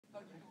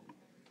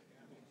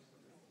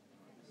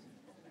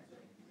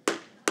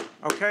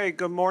Okay,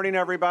 good morning,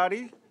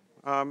 everybody.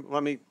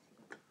 Let me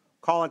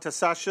call into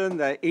session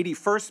the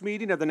 81st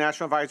meeting of the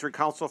National Advisory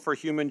Council for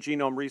Human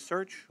Genome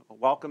Research.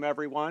 Welcome,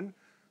 everyone.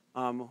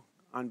 On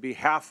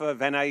behalf of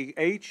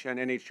NIH and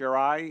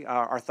NHGRI,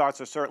 our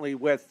thoughts are certainly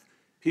with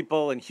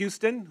people in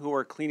Houston who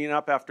are cleaning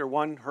up after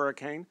one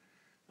hurricane.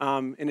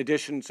 In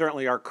addition,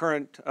 certainly our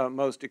current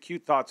most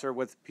acute thoughts are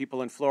with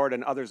people in Florida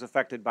and others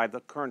affected by the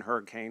current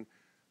hurricane.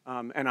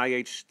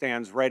 NIH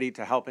stands ready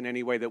to help in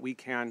any way that we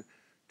can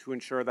to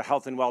ensure the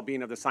health and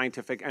well-being of the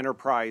scientific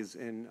enterprise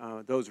in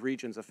those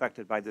regions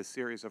affected by this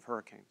series of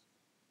hurricanes.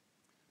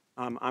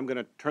 I'm going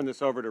to turn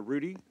this over to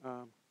Rudy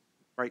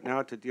right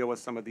now to deal with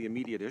some of the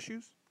immediate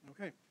issues.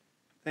 Okay.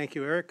 Thank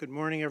you, Eric. Good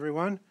morning,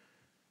 everyone.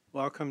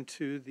 Welcome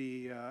to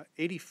the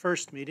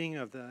 81st meeting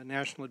of the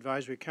National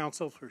Advisory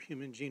Council for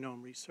Human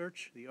Genome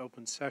Research, the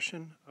open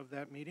session of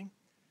that meeting.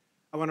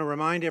 I want to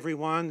remind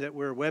everyone that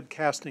we're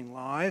webcasting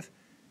live,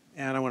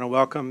 and I want to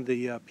welcome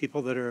the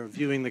people that are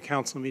viewing the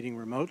council meeting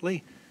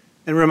remotely,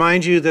 and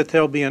remind you that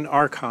there'll be an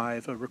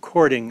archive, a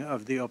recording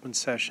of the open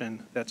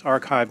session that's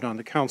archived on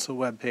the council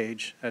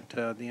webpage at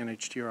the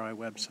NHGRI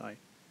website.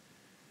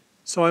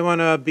 So I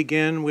want to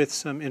begin with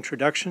some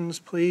introductions,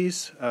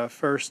 please.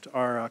 First,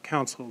 our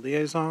council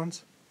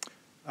liaisons.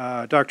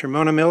 Dr.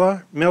 Mona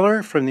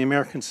Miller from the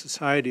American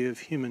Society of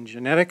Human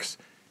Genetics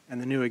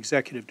and the new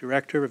executive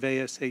director of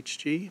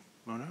ASHG,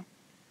 Mona.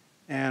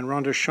 And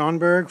Rhonda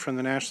Schoenberg from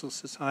the National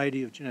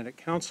Society of Genetic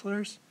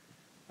Counselors.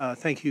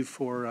 Thank you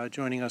for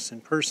joining us in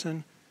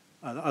person.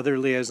 The other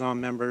liaison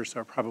members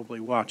are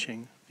probably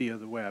watching via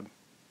the web.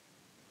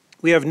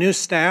 We have new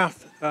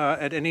staff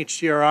at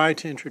NHGRI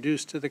to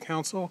introduce to the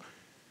council.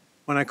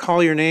 When I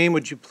call your name,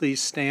 would you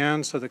please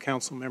stand so the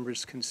council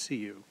members can see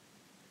you?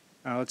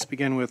 Let's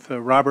begin with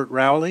Robert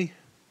Rowley.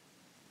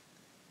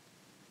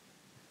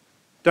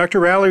 Dr.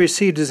 Rowley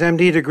received his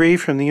MD degree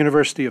from the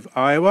University of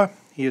Iowa.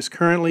 He is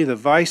currently the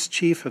Vice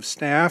Chief of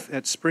Staff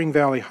at Spring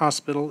Valley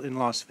Hospital in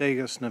Las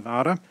Vegas,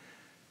 Nevada,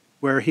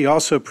 where he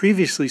also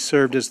previously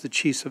served as the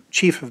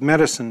Chief of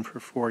Medicine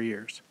for 4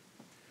 years.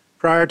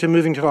 Prior to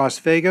moving to Las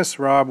Vegas,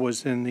 Rob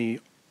was in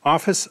the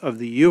office of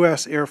the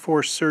U.S. Air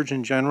Force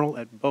Surgeon General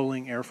at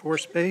Bolling Air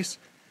Force Base,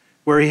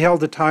 where he held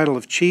the title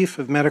of Chief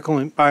of Medical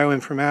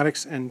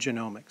Bioinformatics and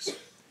Genomics.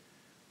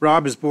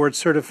 Rob is board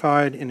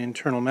certified in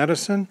internal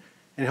medicine,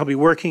 and he'll be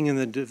working in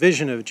the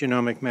Division of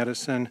Genomic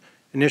Medicine,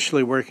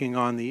 initially working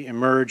on the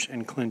eMERGE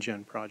and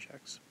ClinGen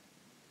projects.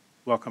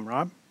 Welcome,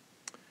 Rob.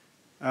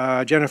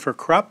 Jennifer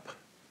Krupp.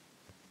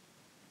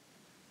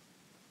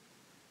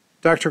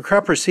 Dr.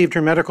 Krupp received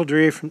her medical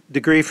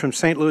degree from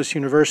St. Louis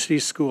University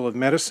School of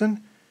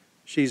Medicine.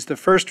 She's the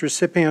first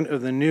recipient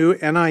of the new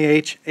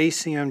NIH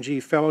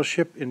ACMG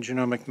Fellowship in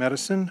Genomic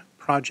Medicine,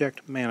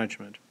 Project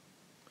Management.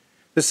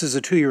 This is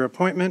a 2-year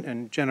appointment,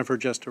 and Jennifer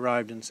just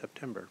arrived in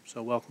September,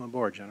 so welcome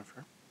aboard,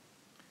 Jennifer.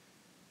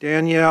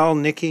 Danielle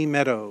Nikki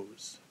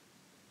Meadows.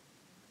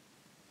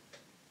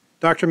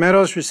 Dr.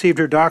 Meadows received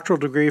her doctoral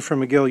degree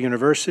from McGill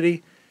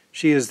University.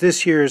 She is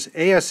this year's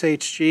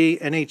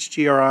ASHG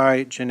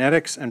NHGRI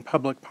Genetics and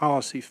Public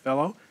Policy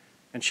Fellow,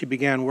 and she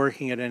began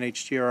working at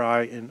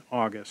NHGRI in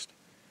August.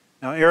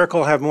 Now, Eric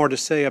will have more to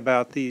say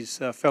about these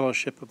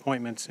fellowship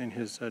appointments in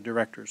his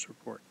director's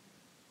report.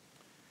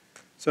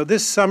 So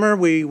this summer,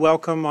 we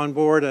welcome on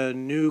board a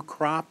new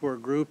crop or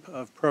group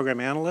of program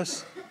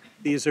analysts.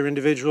 These are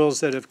individuals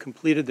that have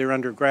completed their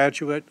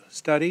undergraduate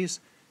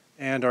studies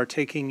and are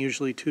taking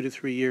usually 2 to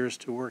 3 years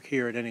to work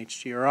here at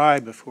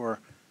NHGRI before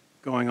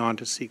going on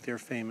to seek their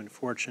fame and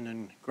fortune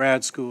in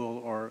grad school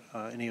or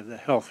any of the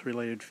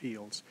health-related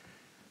fields.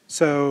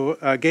 So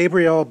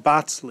Gabriel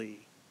Botsley.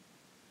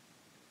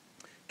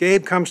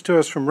 Gabe comes to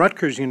us from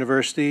Rutgers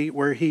University,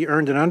 where he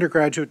earned an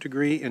undergraduate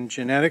degree in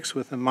genetics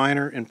with a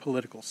minor in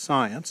political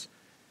science.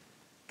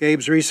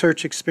 Gabe's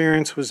research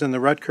experience was in the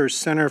Rutgers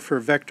Center for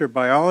Vector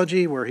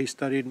Biology, where he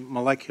studied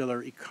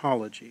molecular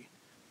ecology.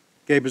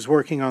 Gabe is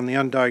working on the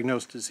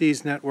Undiagnosed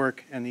Disease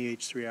Network and the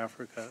H3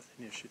 Africa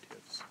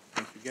initiatives.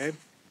 Thank you, Gabe.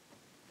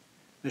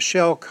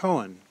 Michelle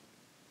Cohen.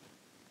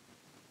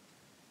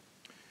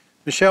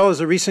 Michelle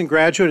is a recent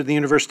graduate of the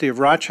University of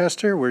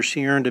Rochester, where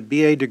she earned a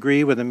BA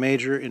degree with a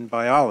major in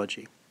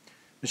biology.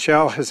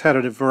 Michelle has had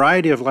a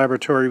variety of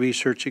laboratory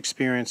research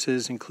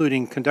experiences,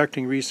 including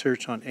conducting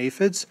research on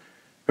aphids,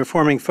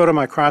 performing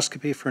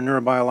photomicroscopy for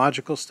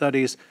neurobiological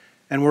studies,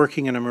 and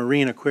working in a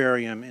marine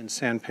aquarium in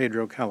San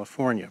Pedro,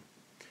 California.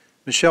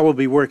 Michelle will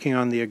be working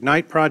on the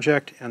IGNITE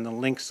project and the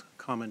LINCS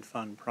Common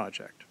Fund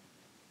project.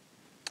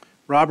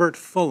 Robert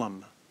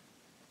Fulham.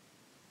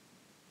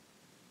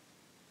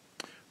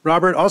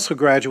 Robert also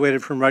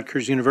graduated from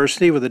Rutgers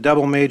University with a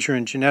double major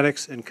in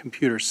genetics and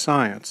computer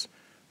science.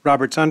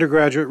 Robert's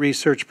undergraduate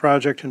research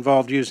project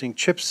involved using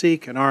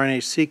ChIP-seq and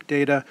RNA-seq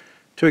data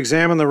to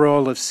examine the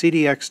role of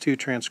CDX2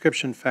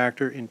 transcription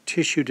factor in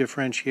tissue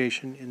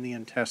differentiation in the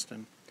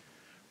intestine.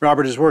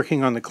 Robert is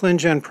working on the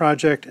ClinGen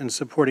project and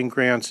supporting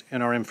grants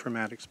in our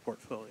informatics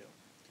portfolio.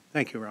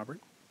 Thank you, Robert.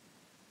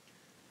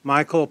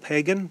 Michael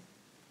Pagan.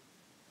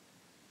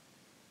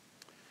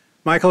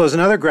 Michael is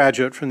another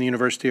graduate from the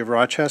University of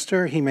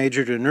Rochester. He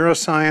majored in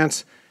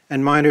neuroscience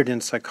and minored in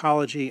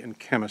psychology and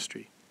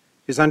chemistry.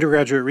 His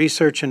undergraduate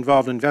research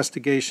involved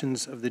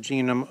investigations of the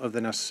genome of the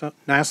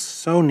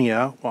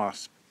Nasonia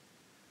wasp.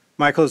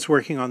 Michael is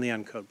working on the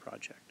ENCODE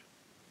project.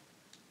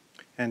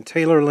 And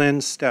Taylor Lynn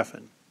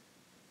Steffen.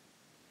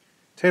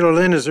 Taylor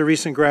Lynn is a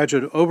recent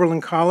graduate of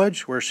Oberlin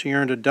College, where she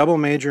earned a double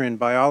major in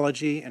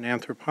biology and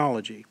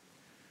anthropology.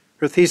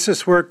 Her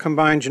thesis work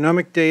combined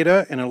genomic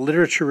data and a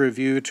literature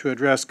review to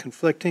address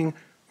conflicting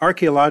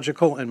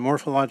archaeological and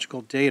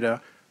morphological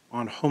data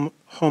on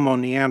Homo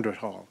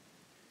neanderthal.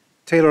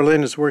 Taylor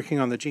Lynn is working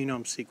on the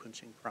genome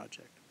sequencing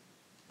project.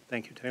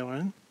 Thank you, Taylor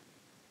Lynn.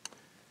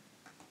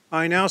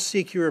 I now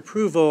seek your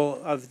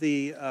approval of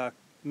the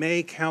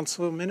May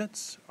council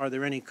minutes. Are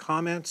there any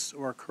comments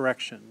or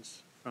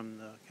corrections from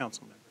the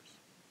council members?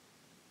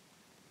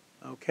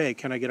 Okay,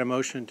 can I get a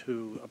motion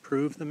to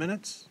approve the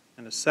minutes?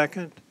 And a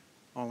second?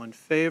 All in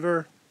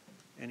favor?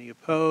 Any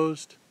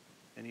opposed?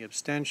 Any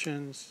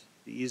abstentions?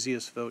 The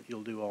easiest vote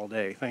you'll do all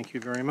day. Thank you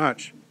very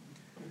much.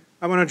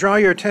 I want to draw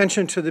your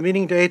attention to the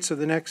meeting dates of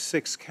the next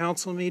 6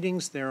 council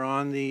meetings. They're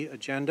on the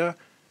agenda.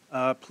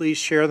 Please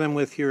share them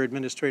with your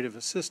administrative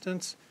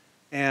assistants.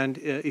 And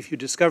if you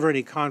discover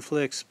any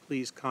conflicts,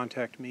 please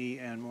contact me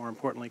and, more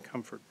importantly,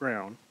 Comfort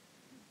Brown.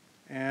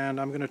 And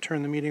I'm going to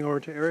turn the meeting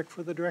over to Eric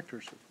for the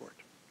director's report.